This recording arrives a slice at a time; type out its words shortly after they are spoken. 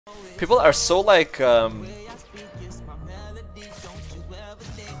People are so like I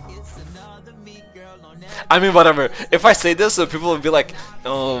mean, whatever. If I say this, people will be like,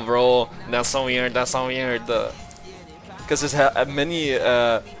 "Oh, bro, that's so weird. That's so weird." Because there's many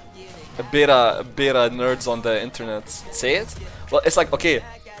beta nerds on the internet. Say it? Well, it's like, okay,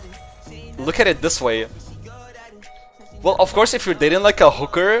 look at it this way. Well, of course, if you're dating like a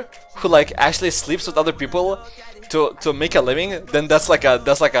hooker who like actually sleeps with other people to make a living, then that's like a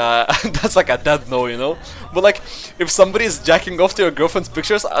that's like a dead no, you know. But like, if somebody's jacking off to your girlfriend's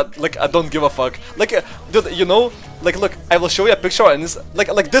pictures, I don't give a fuck. Like, dude, you know, like, look, I will show you a picture, and it's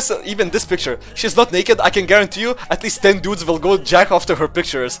like this, even this picture, she's not naked. I can guarantee you, at least 10 dudes will go jack off to her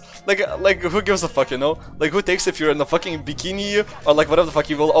pictures. Like who gives a fuck, you know? Like, who takes if you're in a fucking bikini or like whatever the fuck?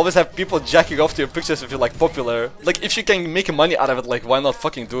 You will always have people jacking off to your pictures if you're like popular. Like, if you can make money out of it, like, why not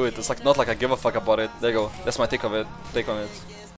fucking do it? It's like not like I give a fuck about it. There you go. That's my take of it. Take on it.